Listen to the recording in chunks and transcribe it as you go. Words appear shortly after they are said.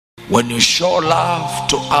When you show love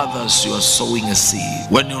to others, you are sowing a seed.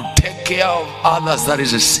 When you take care of others, that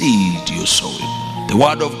is a seed you're sowing. The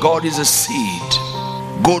word of God is a seed.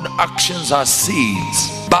 Good actions are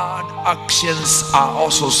seeds. Bad actions are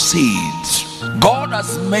also seeds. God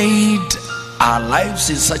has made our lives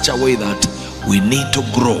in such a way that we need to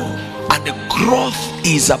grow. And the growth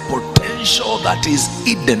is a potential that is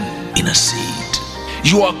hidden in a seed.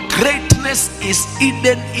 Your greatness is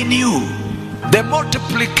hidden in you. The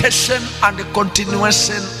multiplication and the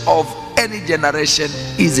continuation of any generation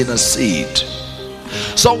is in a seed.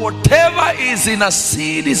 So whatever is in a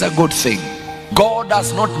seed is a good thing. God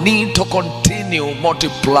does not need to continue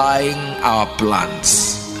multiplying our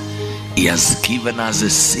plants. He has given us a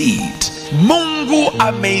seed. Mungu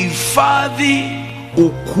amehifadhi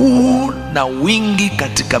ukuu na wingi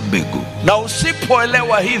katika mbegu. Na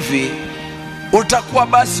usipoelewa hivi, utakuwa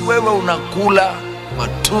basi wewe unakula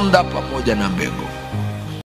matunda pamoja na mbegu.